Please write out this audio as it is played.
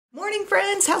morning,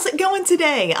 friends. How's it going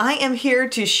today? I am here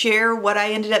to share what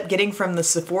I ended up getting from the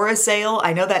Sephora sale.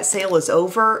 I know that sale is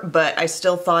over, but I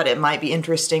still thought it might be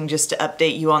interesting just to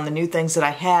update you on the new things that I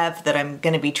have that I'm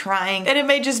going to be trying, and it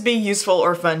may just be useful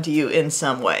or fun to you in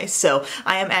some way. So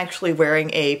I am actually wearing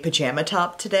a pajama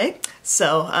top today.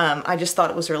 So I just thought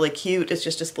it was really cute. It's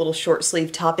just this little short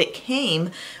sleeve top. It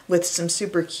came with some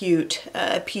super cute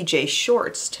PJ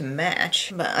shorts to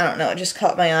match, but I don't know, it just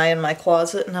caught my eye in my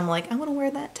closet and I'm like, I want to wear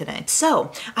that today.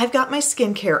 So I've got my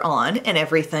skincare on and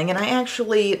everything, and I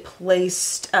actually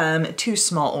placed 2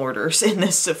 small orders in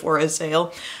this Sephora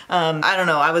sale. I don't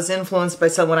know, I was influenced by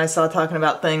someone I saw talking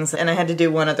about things and I had to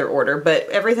do one other order, but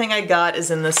everything I got is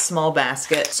in this small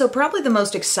basket. So probably the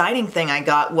most exciting thing I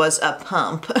got was a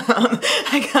pump.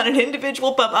 I got an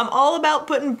individual pump. I'm all about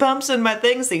putting pumps in my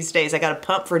things these days. I got a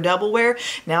pump for double wear.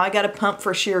 Now I got a pump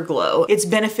for sheer glow. It's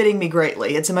benefiting me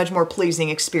greatly. It's a much more pleasing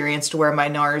experience to wear my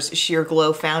NARS Sheer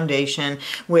Glow foundation,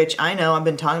 which I know I've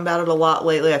been talking about it a lot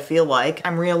lately. I feel like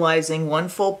I'm realizing one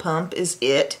full pump is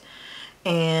it,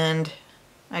 and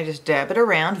I just dab it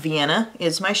around. Vienna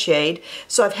is my shade.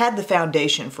 So I've had the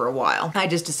foundation for a while. I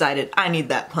just decided I need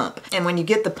that pump. And when you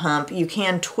get the pump, you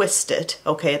can twist it.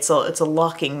 Okay, it's a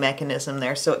locking mechanism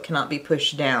there, so it cannot be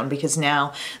pushed down because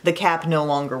now the cap no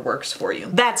longer works for you.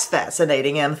 That's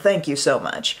fascinating, Em. Thank you so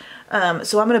much.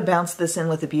 So I'm gonna bounce this in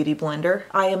with a beauty blender.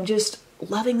 I am just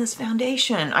loving this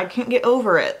foundation. I can't get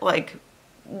over it. Like,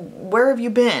 where have you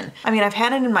been? I mean, I've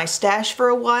had it in my stash for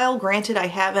a while. Granted, I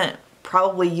haven't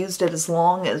probably used it as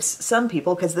long as some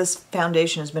people because this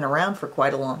foundation has been around for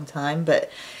quite a long time,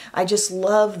 but I just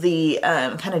love the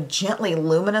kind of gently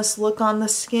luminous look on the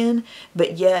skin,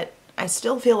 but yet I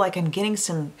still feel like I'm getting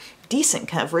some decent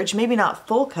coverage, maybe not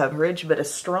full coverage, but a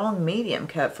strong medium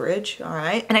coverage, all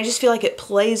right? And I just feel like it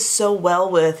plays so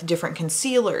well with different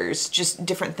concealers, just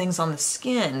different things on the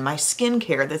skin, my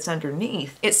skincare that's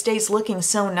underneath. It stays looking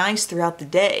so nice throughout the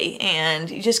day, and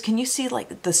can you see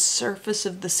like the surface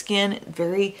of the skin,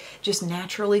 very just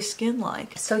naturally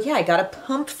skin-like. So yeah, I got a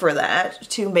pump for that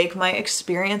to make my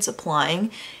experience applying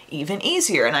even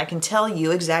easier, and I can tell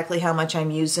you exactly how much I'm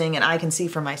using, and I can see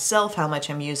for myself how much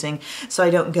I'm using, so I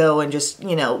don't go and just,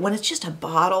 you know, when it's just a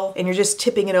bottle and you're just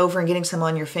tipping it over and getting some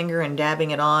on your finger and dabbing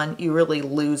it on, you really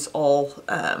lose all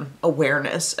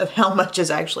awareness of how much is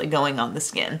actually going on the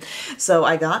skin. So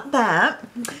I got that,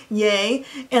 yay,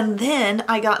 and then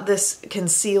I got this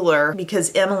concealer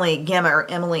because Emily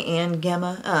Ann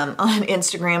Gemma on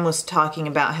Instagram was talking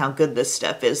about how good this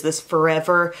stuff is. This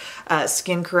Forever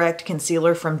Skin Correct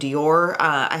concealer from Dior.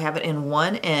 I have it in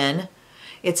 1N.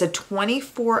 It's a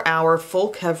 24-hour full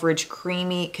coverage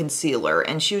creamy concealer,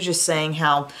 and she was just saying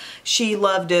how she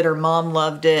loved it, her mom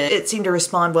loved it. It seemed to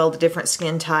respond well to different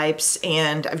skin types,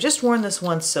 and I've just worn this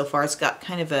once so far. It's got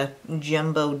kind of a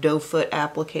jumbo doe foot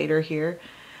applicator here.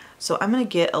 So I'm gonna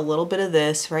get a little bit of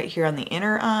this right here on the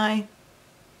inner eye,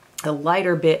 a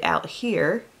lighter bit out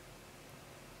here,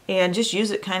 and just use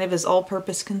it kind of as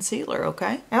all-purpose concealer,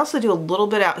 okay? I also do a little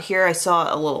bit out here. I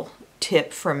saw a little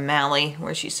tip from Mally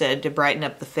where she said to brighten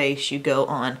up the face, you go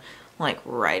on like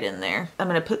right in there. I'm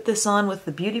gonna put this on with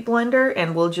the beauty blender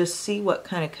and we'll just see what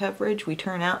kind of coverage we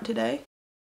turn out today.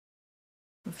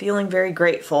 I'm feeling very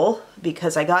grateful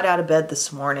because I got out of bed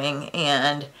this morning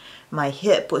and my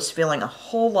hip was feeling a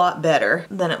whole lot better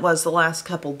than it was the last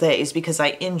couple days because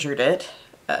I injured it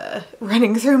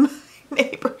running through my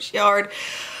neighbor's yard.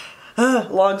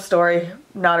 Long story,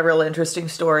 not a real interesting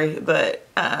story, but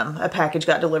a package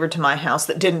got delivered to my house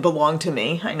that didn't belong to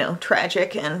me. I know,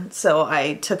 tragic. And so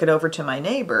I took it over to my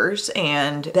neighbor's,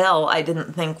 and Belle, I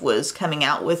didn't think was coming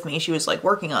out with me. She was like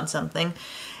working on something.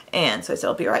 And so I said,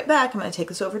 I'll be right back. I'm gonna take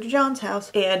this over to John's house.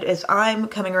 And as I'm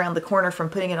coming around the corner from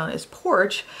putting it on his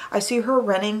porch, I see her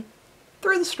running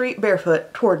through the street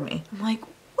barefoot toward me. I'm like,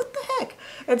 what the heck?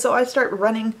 And so I start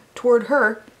running toward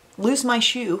her, lose my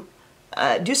shoe,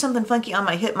 do something funky on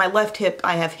my hip. My left hip,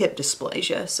 I have hip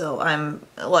dysplasia, so I'm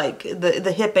like,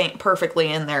 the hip ain't perfectly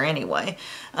in there anyway,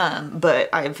 but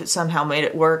I've somehow made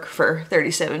it work for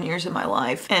 37 years of my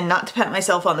life. And not to pat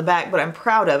myself on the back, but I'm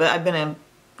proud of it. I've been a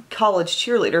college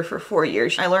cheerleader for 4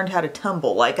 years. I learned how to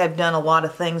tumble. Like, I've done a lot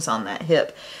of things on that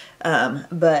hip.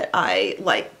 But I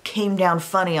like came down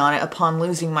funny on it upon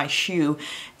losing my shoe,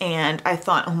 and I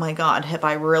thought, oh my God, have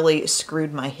I really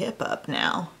screwed my hip up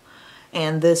now?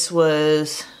 And this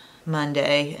was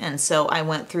Monday, and so I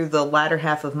went through the latter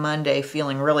half of Monday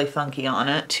feeling really funky on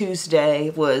it. Tuesday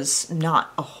was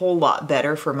not a whole lot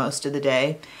better for most of the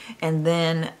day, and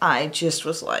then I just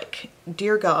was like,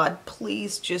 dear God,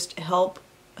 please just help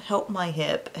my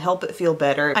hip, help it feel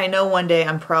better. I know one day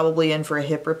I'm probably in for a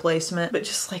hip replacement, but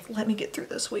just like, let me get through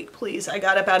this week, please. I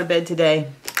got up out of bed today.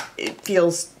 it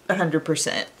feels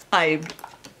 100%.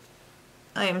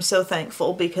 I am so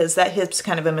thankful because that hip's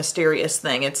kind of a mysterious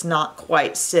thing. It's not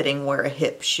quite sitting where a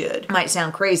hip should. Might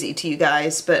sound crazy to you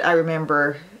guys, but I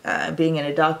remember being in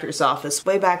a doctor's office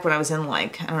way back when I was in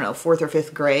like, I don't know, 4th or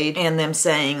 5th grade, and them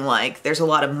saying like, there's a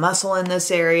lot of muscle in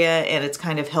this area and it's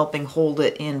kind of helping hold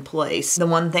it in place. The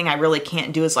one thing I really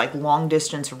can't do is like long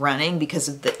distance running because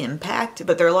of the impact,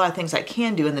 but there are a lot of things I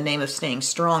can do in the name of staying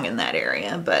strong in that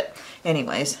area. But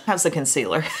anyways, how's the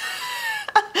concealer?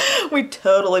 We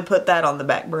totally put that on the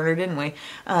back burner, didn't we?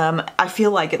 I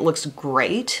feel like it looks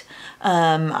great.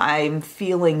 I'm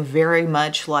feeling very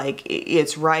much like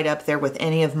it's right up there with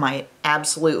any of my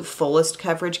absolute fullest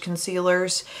coverage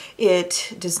concealers.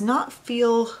 It does not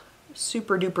feel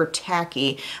super duper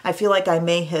tacky. I feel like I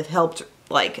may have helped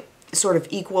like sort of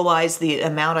equalize the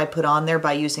amount I put on there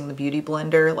by using the Beauty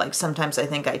Blender. Like sometimes I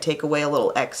think I take away a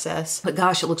little excess, but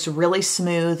gosh, it looks really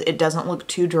smooth. It doesn't look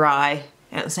too dry.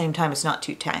 And at the same time, it's not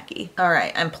too tacky. All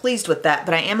right, I'm pleased with that,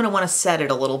 but I am gonna wanna set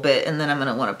it a little bit, and then I'm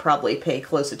gonna wanna probably pay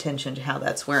close attention to how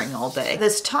that's wearing all day.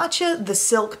 This Tatcha the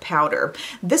Silk Powder.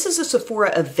 This is a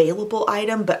Sephora available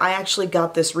item, but I actually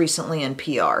got this recently in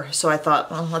PR. So I thought,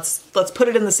 well, let's put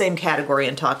it in the same category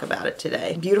and talk about it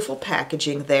today. Beautiful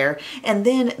packaging there. And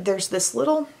then there's this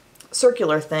little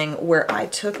circular thing where I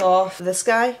took off this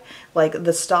guy, like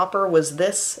the stopper was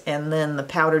this, and then the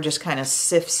powder just kind of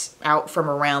sifts out from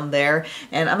around there.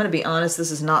 And I'm gonna be honest,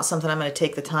 this is not something I'm gonna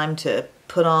take the time to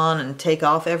put on and take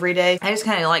off every day. I just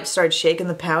kind of like started shaking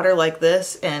the powder like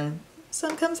this and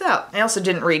some comes out. I also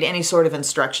didn't read any sort of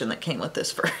instruction that came with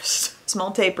this first.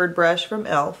 Small tapered brush from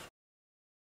e.l.f.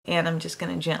 And I'm just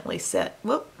gonna gently set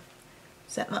my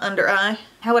under eye.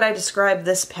 How would I describe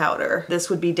this powder? This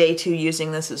would be day 2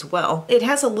 using this as well. It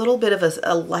has a little bit of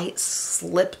a light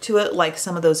slip to it, like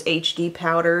some of those HD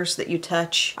powders that you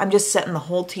touch. I'm just setting the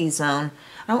whole T-zone.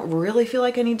 I don't really feel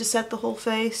like I need to set the whole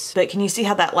face, but can you see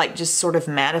how that like just sort of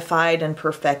mattified and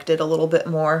perfected a little bit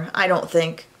more? I don't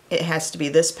think it has to be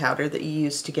this powder that you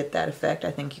use to get that effect.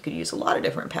 I think you could use a lot of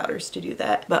different powders to do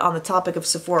that. But on the topic of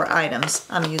Sephora items,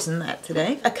 I'm using that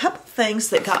today. A couple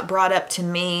things that got brought up to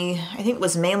me, I think it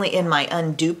was mainly in my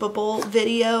Undupable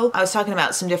video. I was talking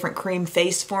about some different cream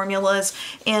face formulas,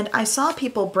 and I saw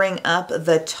people bring up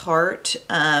the Tarte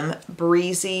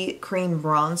Breezy Cream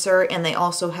Bronzer, and they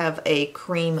also have a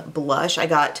cream blush. I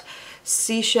got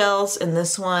Seashells in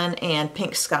this one and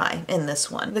Pink Sky in this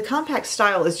one. The compact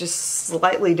style is just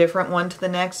slightly different one to the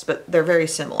next, but they're very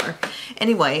similar.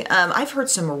 Anyway, I've heard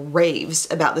some raves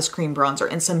about this cream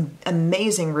bronzer and some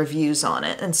amazing reviews on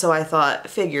it, and so I thought,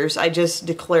 figures, I just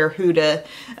declare Huda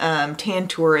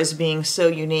Tantour as being so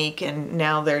unique, and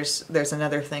now there's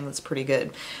another thing that's pretty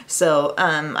good. So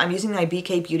I'm using my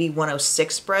BK Beauty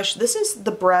 106 brush. This is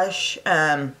the brush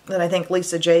that I think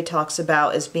Lisa J talks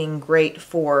about as being great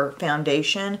for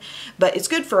foundation, but it's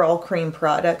good for all cream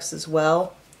products as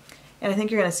well. And I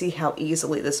think you're going to see how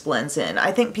easily this blends in.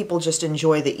 I think people just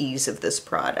enjoy the ease of this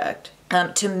product.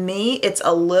 To me, it's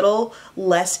a little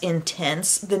less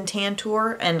intense than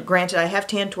Tantour, and granted, I have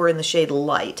Tantour in the shade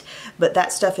Light, but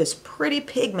that stuff is pretty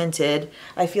pigmented.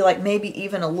 I feel like maybe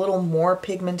even a little more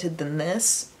pigmented than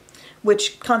this,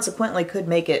 which consequently could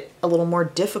make it a little more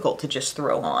difficult to just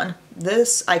throw on.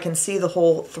 This, I can see the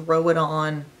whole throw it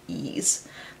on ease.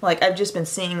 Like, I've just been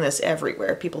seeing this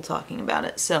everywhere, people talking about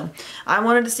it. So I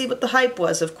wanted to see what the hype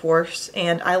was, of course,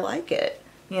 and I like it.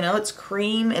 You know, it's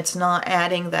cream, it's not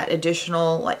adding that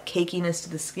additional like cakiness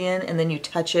to the skin, and then you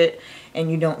touch it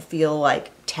and you don't feel like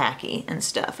tacky and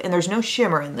stuff. And there's no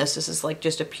shimmer in this. This is like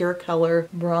just a pure color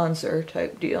bronzer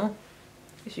type deal.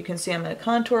 As you can see, I'm going to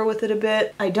contour with it a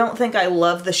bit. I don't think I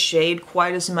love the shade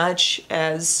quite as much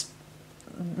as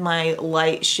my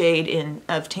light shade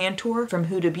of Tantour from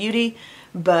Huda Beauty,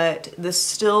 but it's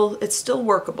still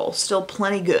workable, still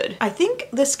plenty good. I think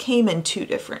this came in 2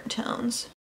 different tones.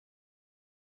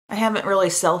 I haven't really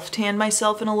self-tanned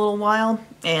myself in a little while,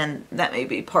 and that may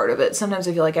be part of it. Sometimes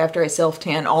I feel like after I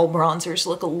self-tan, all bronzers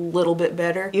look a little bit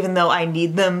better, even though I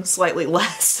need them slightly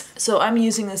less. So I'm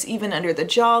using this even under the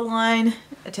jawline,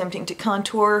 attempting to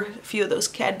contour a few of those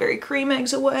Cadbury cream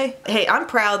eggs away. Hey, I'm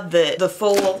proud that the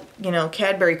full,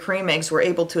 Cadbury cream eggs were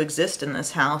able to exist in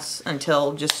this house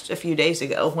until just a few days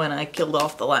ago when I killed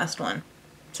off the last one.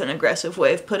 It's an aggressive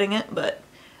way of putting it, but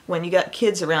when you got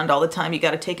kids around all the time, you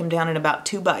got to take them down in about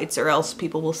 2 bites, or else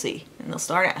people will see and they'll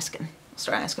start asking.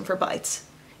 Start asking for bites.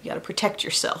 You got to protect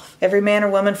yourself. Every man or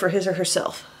woman for his or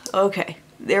herself. Okay,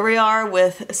 there we are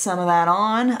with some of that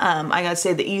on. I gotta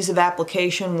say the ease of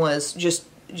application was just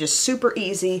super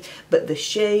easy, but the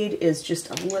shade is just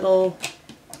a little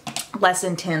less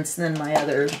intense than my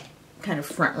other kind of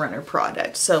front runner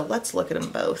product. So let's look at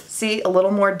them both. See, a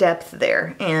little more depth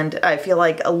there, and I feel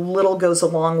like a little goes a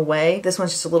long way. This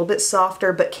one's just a little bit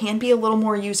softer, but can be a little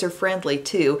more user-friendly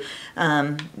too,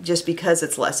 just because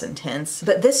it's less intense.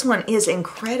 But this one is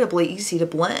incredibly easy to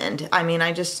blend. I mean,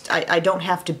 I don't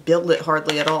have to build it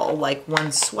hardly at all. Like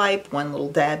one swipe, one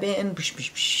little dab in,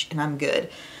 and I'm good.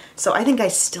 So I think I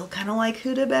still kind of like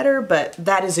Huda better, but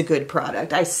that is a good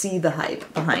product. I see the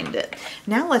hype behind it.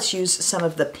 Now let's use some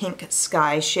of the Pink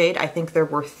Sky shade. I think there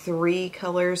were 3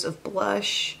 colors of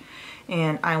blush,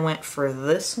 and I went for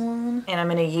this one. And I'm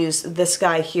gonna use this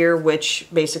guy here, which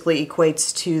basically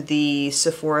equates to the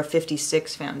Sephora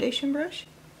 56 foundation brush.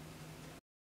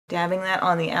 Dabbing that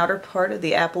on the outer part of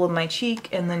the apple of my cheek,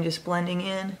 and then just blending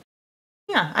in.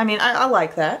 Yeah, I mean, I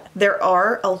like that. There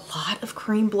are a lot of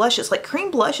cream blushes. Like,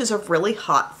 cream blush is a really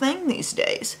hot thing these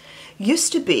days.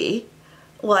 Used to be,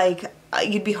 like,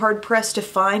 you'd be hard-pressed to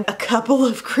find a couple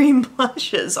of cream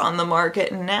blushes on the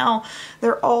market, and now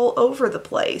they're all over the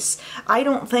place. I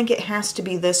don't think it has to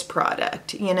be this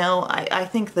product. You know, I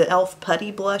think the e.l.f.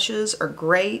 Putty blushes are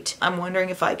great. I'm wondering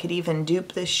if I could even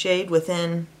dupe this shade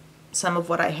within some of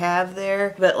what I have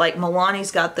there. But like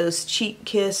Milani's got those Cheek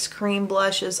Kiss cream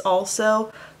blushes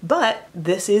also, but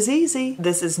this is easy.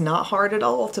 This is not hard at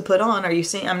all to put on. Are you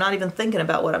seeing? I'm not even thinking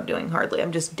about what I'm doing hardly.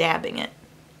 I'm just dabbing it.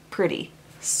 Pretty.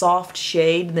 Soft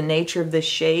shade. The nature of this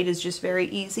shade is just very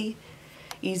easy.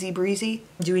 Easy breezy.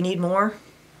 Do we need more?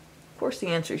 Of course the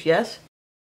answer is yes.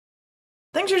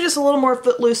 Things are just a little more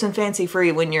footloose and fancy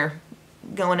free when you're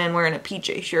going in wearing a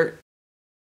PJ shirt.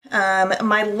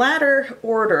 My latter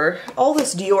order, all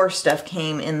this Dior stuff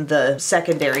came in the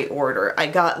secondary order. I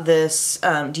got this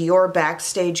Dior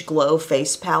Backstage Glow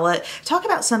face palette. Talk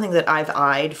about something that I've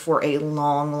eyed for a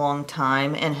long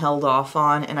time and held off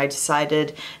on, and I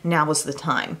decided now was the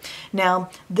time.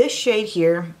 Now, this shade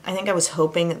here, I think I was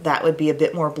hoping that would be a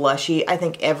bit more blushy. I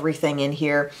think everything in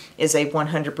here is a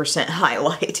 100%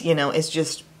 highlight. You know, it's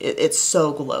just, it's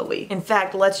so glowy. In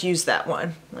fact, let's use that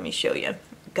one. Let me show you.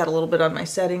 Got a little bit on my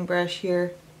setting brush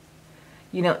here.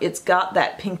 You know, it's got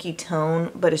that pinky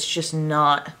tone, but it's just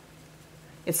not,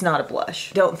 it's not a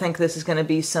blush. Don't think this is gonna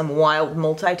be some wild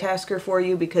multitasker for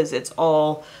you, because it's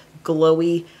all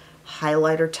glowy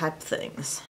highlighter type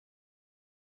things.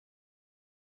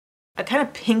 I kind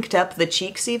of pinked up the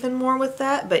cheeks even more with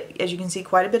that, but as you can see,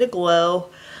 quite a bit of glow.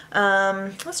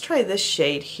 Let's try this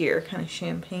shade here, kind of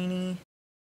champagne-y.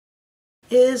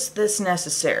 Is this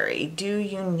necessary? Do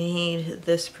you need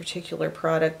this particular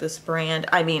product, this brand?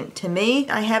 I mean, to me,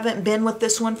 I haven't been with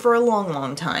this one for a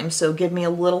long time, so give me a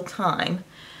little time.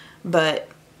 But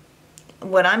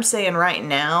what I'm saying right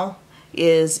now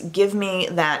is give me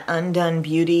that Undone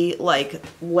Beauty, like,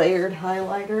 layered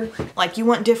highlighter. Like, you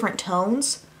want different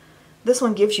tones? This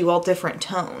one gives you all different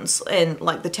tones, and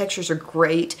like the textures are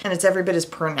great, and it's every bit as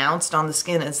pronounced on the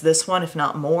skin as this one, if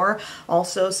not more.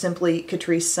 Also, Simply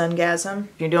Catrice Sungasm.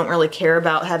 If you don't really care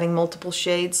about having multiple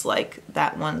shades, like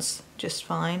that one's just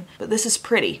fine. But this is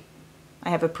pretty. I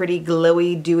have a pretty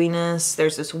glowy dewiness.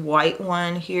 There's this white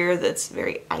one here that's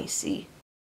very icy.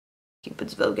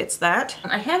 Cupid's Bow gets that.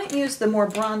 I haven't used the more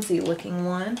bronzy looking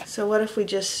one, so what if we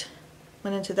just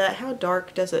went into that? How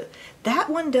dark does it? That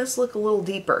one does look a little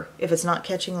deeper if it's not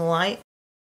catching the light.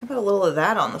 How about a little of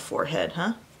that on the forehead,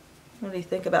 huh? What do you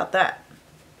think about that?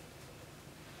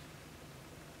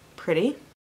 Pretty.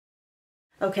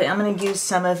 Okay, I'm going to use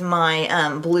some of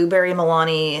my Blueberry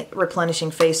Milani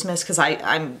Replenishing Face Mist, because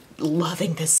I'm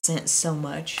loving this scent so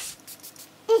much.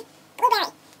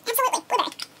 Blueberry. Absolutely,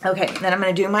 blueberry. Okay, then I'm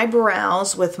going to do my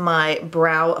brows with my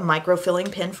Brow Microfilling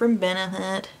Pen from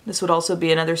Benefit. This would also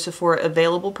be another Sephora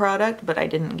available product, but I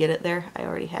didn't get it there. I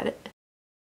already had it.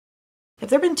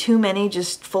 Have there been too many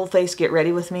just full face get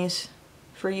ready with me's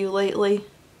for you lately?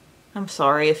 I'm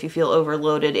sorry if you feel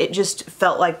overloaded. It just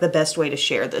felt like the best way to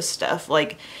share this stuff.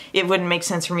 Like, it wouldn't make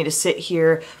sense for me to sit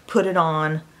here, put it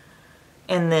on,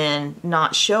 and then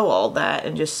not show all that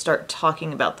and just start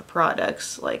talking about the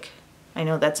products. Like, I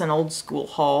know that's an old school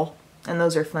haul, and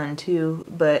those are fun too,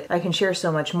 but I can share so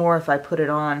much more if I put it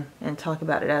on and talk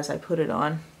about it as I put it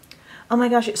on. Oh my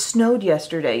gosh, it snowed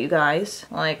yesterday, you guys.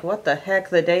 Like, what the heck?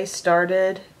 The day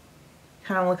started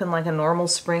kind of looking like a normal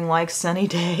spring-like sunny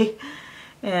day,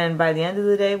 and by the end of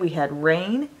the day we had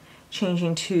rain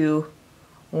changing to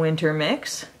winter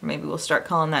mix. Maybe we'll start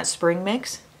calling that spring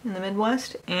mix in the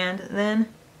Midwest, and then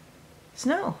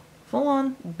snow. Full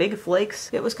on big flakes.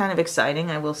 It was kind of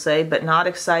exciting, I will say, but not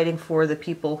exciting for the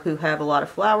people who have a lot of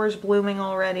flowers blooming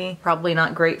already. Probably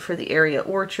not great for the area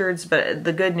orchards, but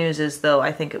the good news is, though,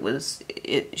 I think it was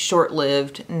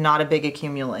short-lived, not a big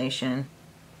accumulation.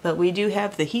 But we do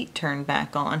have the heat turned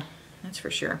back on. that's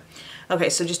for sure. Okay,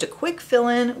 so just a quick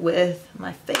fill-in with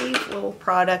my fave little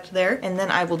product there, and then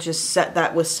I will just set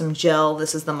that with some gel.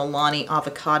 This is the Milani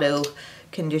Avocado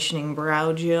Conditioning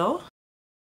Brow Gel.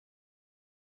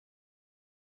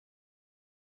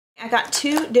 I got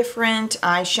two different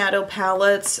eyeshadow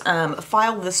palettes.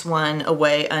 Filed this one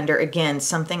away under, again,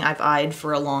 something I've eyed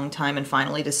for a long time and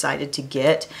finally decided to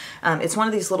get. It's one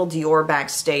of these little Dior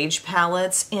Backstage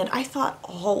palettes, and I thought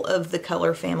all of the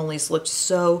color families looked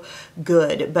so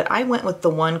good, but I went with the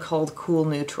one called Cool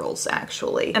Neutrals,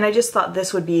 actually. And I just thought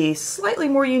this would be slightly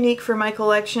more unique for my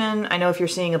collection. I know if you're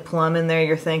seeing a plum in there,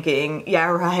 you're thinking, yeah,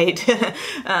 right.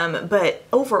 But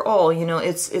overall, you know,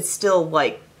 it's still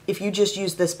like, if you just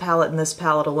use this palette and this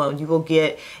palette alone, you will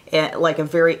get like a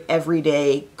very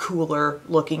everyday, cooler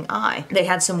looking eye. They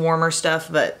had some warmer stuff,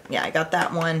 but yeah, I got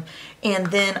that one. And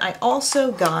then I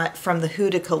also got from the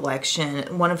Huda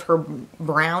collection, one of her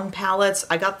brown palettes.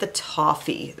 I got the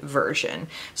toffee version.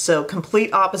 So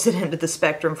complete opposite end of the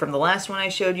spectrum from the last one I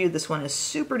showed you. This one is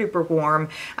super duper warm.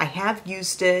 I have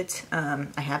used it.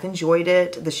 I have enjoyed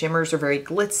it. The shimmers are very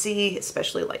glitzy,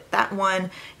 especially like that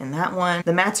one and that one.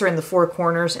 The mattes are in the four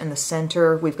corners and the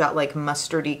center. We've got like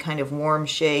mustardy kind of warm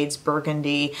shades,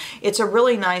 burgundy. It's a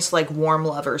really nice like warm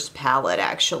lovers palette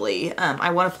actually.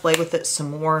 I want to play with it some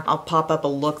more. I'll pop up a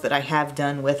look that I have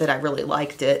done with it. I really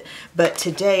liked it. But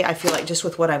today I feel like just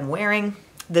with what I'm wearing,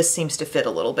 this seems to fit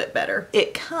a little bit better.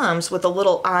 It comes with a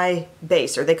little eye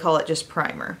base, or they call it just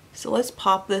primer. So let's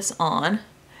pop this on.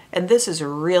 And this is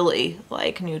really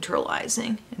like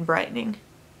neutralizing and brightening.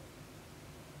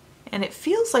 And it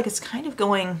feels like it's kind of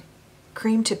going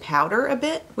cream to powder a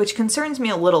bit, which concerns me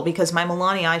a little because my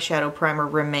Milani eyeshadow primer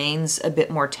remains a bit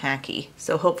more tacky.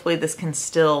 So hopefully this can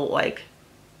still like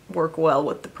work well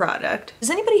with the product. Does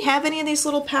anybody have any of these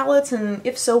little palettes? And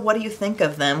if so, what do you think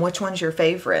of them? Which one's your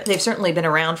favorite? They've certainly been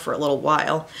around for a little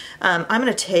while. I'm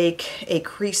gonna take a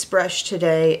crease brush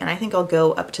today, and I think I'll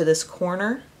go up to this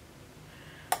corner.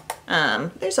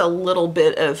 There's a little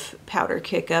bit of powder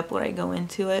kick up when I go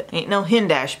into it. Ain't no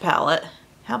Hindash palette.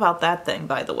 How about that thing,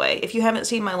 by the way? If you haven't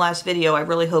seen my last video, I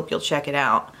really hope you'll check it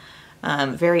out.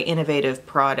 Very innovative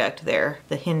product there.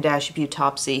 The Hindash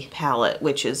Beautopsy palette,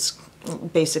 which is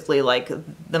basically like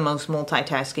the most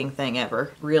multitasking thing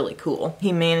ever. Really cool.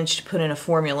 He managed to put in a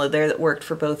formula there that worked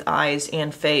for both eyes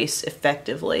and face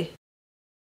effectively.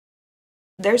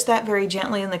 There's that very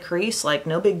gently in the crease, like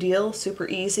no big deal, super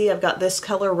easy. I've got this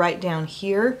color right down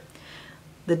here,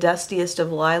 the dustiest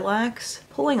of lilacs,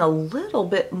 pulling a little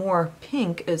bit more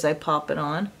pink as I pop it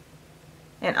on.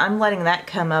 And I'm letting that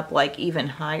come up like even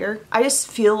higher. I just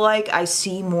feel like I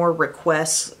see more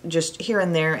requests just here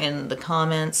and there in the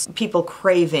comments. People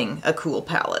craving a cool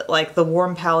palette. Like the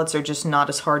warm palettes are just not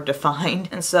as hard to find.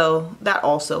 And so that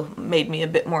also made me a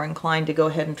bit more inclined to go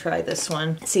ahead and try this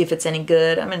one. See if it's any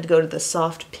good. I'm going to go to the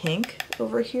soft pink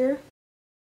over here.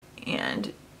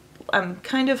 And I'm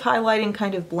kind of highlighting,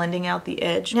 kind of blending out the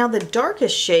edge. Now the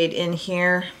darkest shade in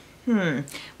here,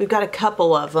 we've got a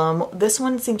couple of them. This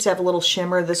one seems to have a little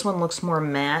shimmer. This one looks more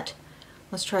matte.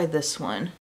 Let's try this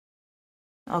one.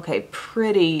 Okay,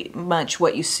 pretty much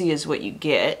what you see is what you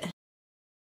get.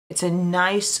 It's a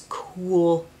nice,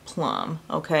 cool plum,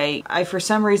 okay? I, for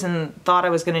some reason, thought I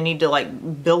was gonna need to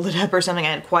like build it up or something.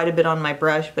 I had quite a bit on my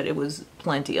brush, but it was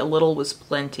plenty. A little was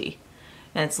plenty.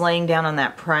 And it's laying down on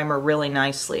that primer really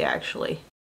nicely, actually.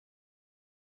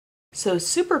 So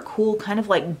super cool, kind of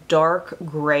like dark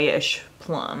grayish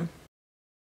plum.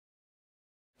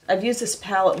 I've used this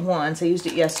palette once, I used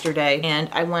it yesterday, and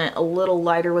I went a little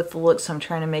lighter with the look, so I'm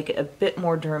trying to make it a bit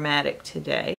more dramatic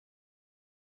today.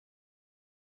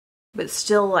 But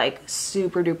still like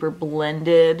super duper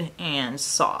blended and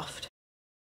soft.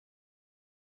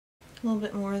 A little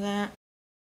bit more of that.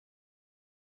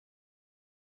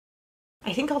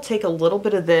 I think I'll take a little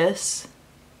bit of this.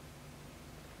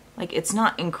 Like, it's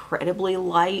not incredibly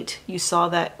light. You saw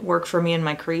that work for me in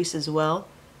my crease as well.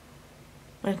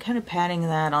 But I'm kind of patting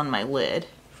that on my lid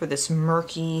for this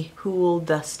murky, cool,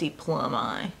 dusty plum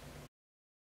eye.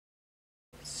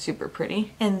 Super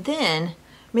pretty. And then,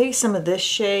 maybe some of this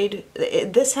shade.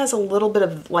 This has a little bit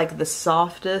of, like, the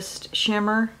softest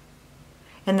shimmer.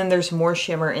 And then there's more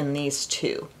shimmer in these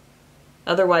two.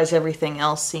 Otherwise, everything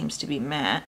else seems to be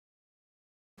matte.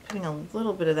 Putting a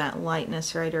little bit of that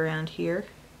lightness right around here.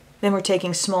 Then we're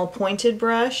taking small pointed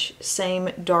brush, same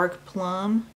dark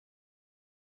plum.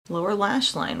 Lower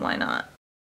lash line, why not?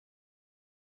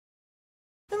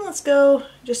 Then let's go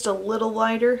just a little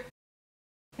lighter.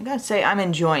 I gotta say, I'm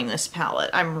enjoying this palette.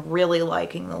 I'm really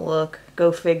liking the look.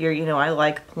 Go figure, you know, I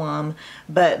like plum,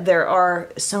 but there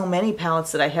are so many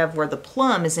palettes that I have where the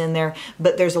plum is in there,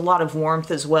 but there's a lot of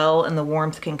warmth as well, and the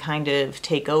warmth can kind of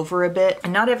take over a bit,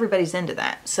 and not everybody's into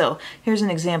that. So here's an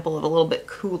example of a little bit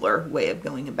cooler way of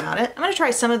going about it. I'm gonna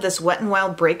try some of this Wet n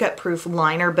Wild Breakup Proof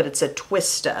liner, but it's a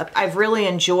twist up. I've really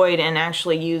enjoyed and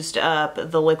actually used up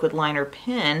the liquid liner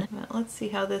pen. But let's see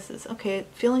how this is. Okay,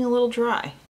 feeling a little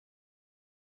dry.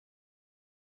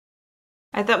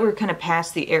 I thought we were kind of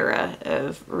past the era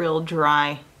of real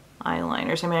dry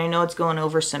eyeliners. I mean, I know it's going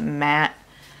over some matte,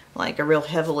 like a real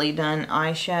heavily done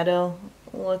eyeshadow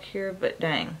look here, but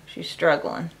dang, she's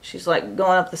struggling. She's like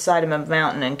going up the side of a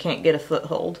mountain and can't get a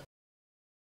foothold.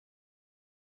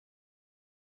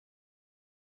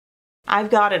 I've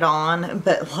got it on,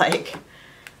 but like,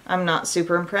 I'm not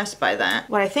super impressed by that.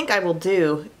 What I think I will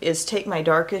do is take my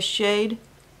darkest shade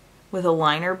with a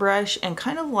liner brush and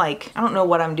kind of like, I don't know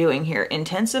what I'm doing here,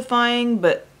 intensifying,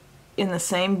 but in the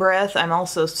same breath, I'm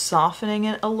also softening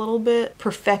it a little bit,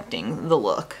 perfecting the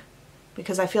look,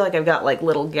 because I feel like I've got like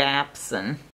little gaps,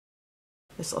 and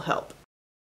this will help.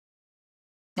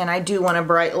 And I do want a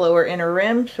bright lower inner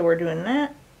rim, so we're doing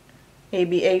that.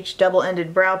 ABH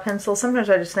double-ended brow pencil. Sometimes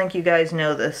I just think you guys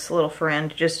know this little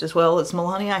friend just as well as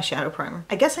Milani eyeshadow primer.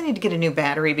 I guess I need to get a new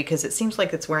battery because it seems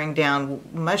like it's wearing down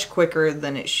much quicker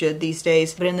than it should these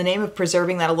days. But in the name of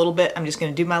preserving that a little bit, I'm just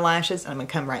gonna do my lashes and I'm gonna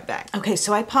come right back. Okay,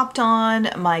 so I popped on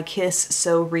my Kiss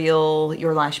So Real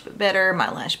Your Lash But Better,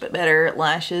 My Lash But Better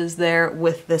lashes there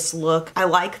with this look. I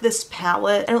like this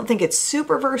palette. I don't think it's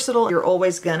super versatile. You're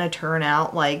always gonna turn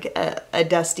out like a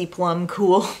dusty plum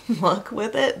cool look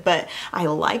with it, but I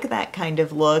like that kind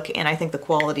of look, and I think the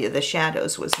quality of the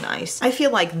shadows was nice. I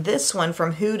feel like this one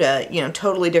from Huda, you know,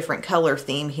 totally different color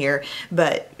theme here,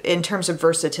 but in terms of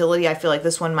versatility, I feel like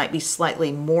this one might be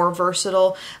slightly more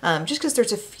versatile, just because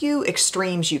there's a few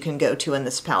extremes you can go to in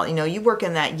this palette. You know, you work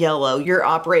in that yellow, you're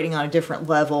operating on a different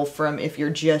level from if you're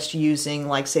just using,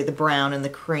 like, say, the brown and the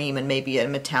cream and maybe a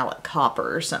metallic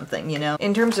copper or something, you know?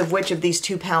 In terms of which of these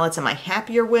two palettes am I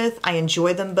happier with, I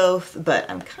enjoy them both, but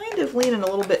I'm kind of leaning a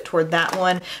little bit toward that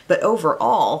one. But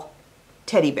overall,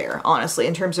 Teddy Bear, honestly,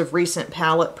 in terms of recent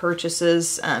palette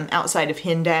purchases, outside of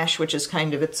Hindash, which is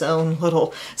kind of its own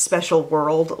little special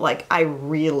world, like, I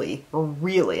really,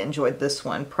 really enjoyed this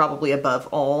one, probably above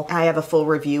all. I have a full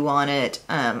review on it.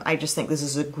 I just think this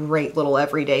is a great little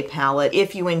everyday palette.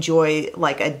 If you enjoy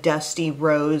like a dusty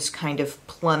rose kind of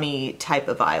plummy type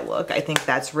of eye look, I think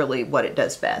that's really what it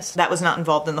does best. That was not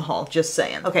involved in the haul, just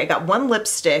saying. Okay, I got one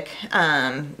lipstick.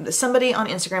 Somebody on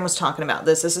Instagram was talking about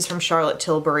this. This is from Charlotte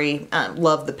Tilbury.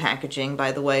 Love the packaging,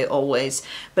 by the way, always.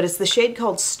 But it's the shade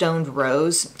called Stoned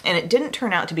Rose, and it didn't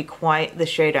turn out to be quite the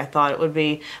shade I thought it would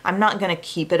be. I'm not going to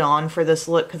keep it on for this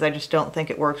look because I just don't think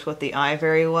it works with the eye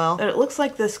very well. But it looks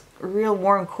like this real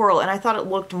warm coral, and I thought it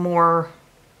looked more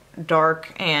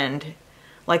dark and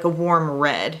like a warm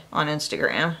red on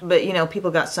Instagram. But you know, people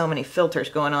got so many filters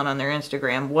going on their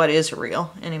Instagram. What is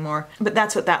real anymore? But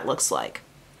that's what that looks like.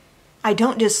 I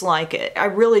don't dislike it. I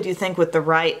really do think with the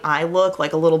right eye look,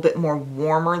 like a little bit more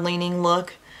warmer leaning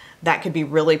look, that could be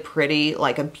really pretty,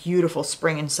 like a beautiful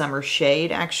spring and summer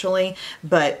shade actually,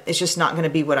 but it's just not gonna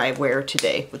be what I wear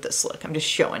today with this look. I'm just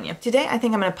showing you. Today I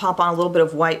think I'm gonna pop on a little bit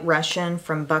of White Russian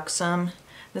from Buxom.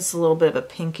 This is a little bit of a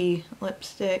pinky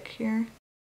lipstick here.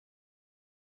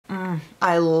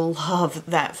 I love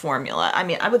that formula. I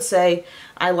mean, I would say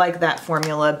I like that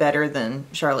formula better than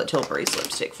Charlotte Tilbury's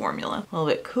lipstick formula. A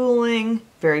little bit cooling,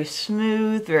 very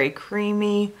smooth, very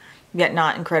creamy, yet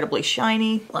not incredibly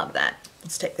shiny. Love that.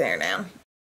 Let's take the hair down.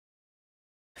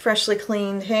 Freshly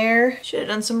cleaned hair. Should have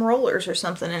done some rollers or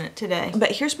something in it today.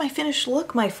 But here's my finished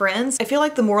look, my friends. I feel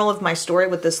like the moral of my story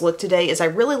with this look today is I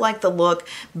really like the look,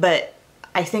 but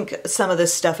I think some of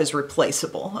this stuff is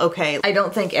replaceable, okay? I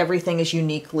don't think everything is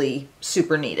uniquely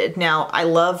super needed. Now, I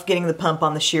love getting the pump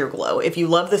on the Sheer Glow. If you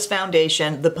love this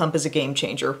foundation, the pump is a game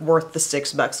changer, worth the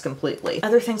 $6 completely.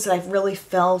 Other things that I've really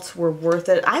felt were worth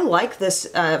it. I like this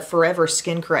Forever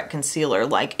Skin Correct Concealer.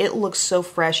 Like, it looks so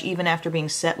fresh even after being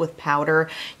set with powder,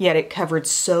 yet it covered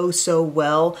so, so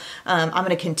well. I'm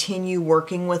gonna continue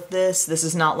working with this. This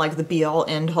is not like the be-all,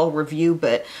 end-all review,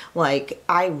 but like,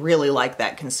 I really like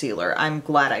that concealer. I'm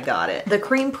glad I got it. The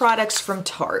cream products from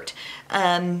Tarte.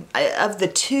 Of the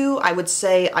two, I would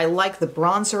say I like the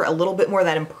bronzer a little bit more.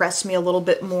 That impressed me a little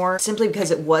bit more, simply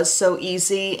because it was so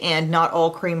easy, and not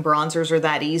all cream bronzers are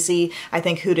that easy. I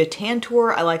think Huda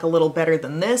Tantour I like a little better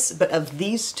than this, but of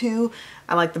these two,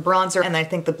 I like the bronzer, and I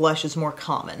think the blush is more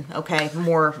common, okay?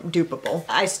 More dupable.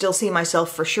 I still see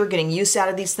myself for sure getting use out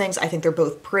of these things. I think they're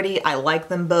both pretty. I like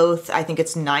them both. I think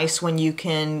it's nice when you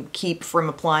can keep from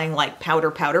applying like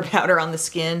powder on the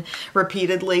skin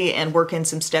repeatedly and work in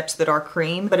some steps that are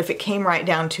cream. But if it came right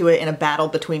down to it in a battle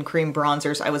between cream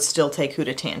bronzers, I would still take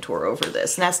Huda Tantour over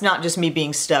this. And that's not just me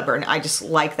being stubborn. I just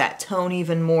like that tone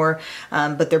even more,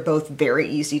 but they're both very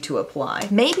easy to apply.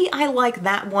 Maybe I like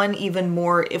that one even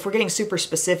more, if we're getting super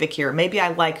specific here, maybe I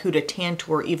like Huda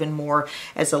Tantour even more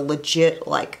as a legit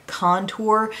like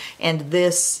contour, and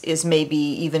this is maybe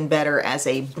even better as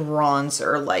a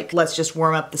bronzer, like let's just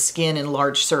warm up the skin in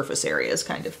large surface areas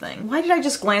kind of thing. Why did I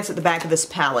just glance at the back of this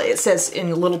palette? It says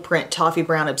in little print, Toffee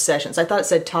Brown Obsessions. I thought it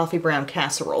said Toffee Brown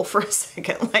Casserole for a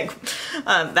second. Like,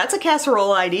 that's a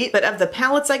casserole I'd eat, but of the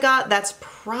palettes I got, that's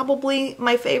probably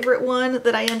my favorite one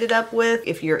that I ended up with.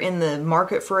 If you're in the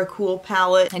market for a cool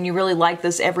palette and you really like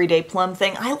this everyday plum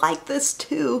thing, I like this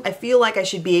too. I feel like I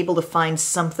should be able to find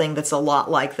something that's a lot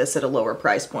like this at a lower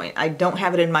price point. I don't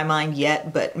have it in my mind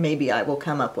yet, but maybe I will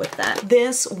come up with that.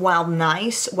 This, while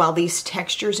nice, while these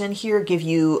textures in here give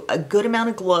you a good amount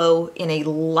of glow in a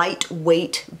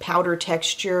lightweight powder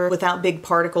texture without big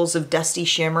particles of dusty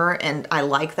shimmer, and I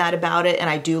like that about it, and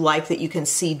I do like that you can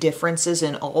see differences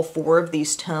in all four of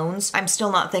these tones. I'm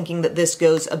still not thinking that this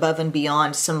goes above and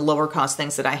beyond some lower cost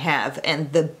things that I have,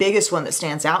 and the biggest one that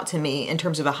stands out to me in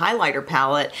terms of a highlighter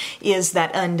palette is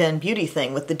that Undone Beauty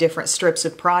thing with the different strips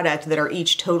of product that are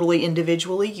each totally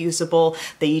individually usable.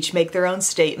 They each make their own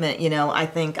statement. You know, I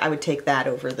think I would take that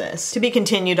over this. To be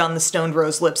continued on the Stoned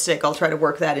Rose lipstick. I'll try to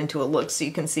work that into a look so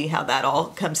you can see how that all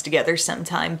comes together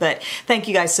sometime. But thank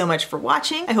you guys so much for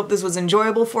watching. I hope this was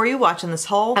enjoyable for you watching this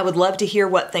haul. I would love to hear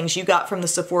what things you got from the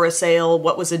Sephora sale,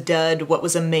 what was a dud, what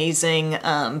was amazing.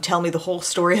 Tell me the whole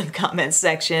story in the comments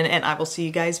section, and I will see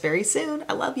you guys very soon.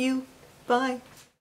 I love you. Bye.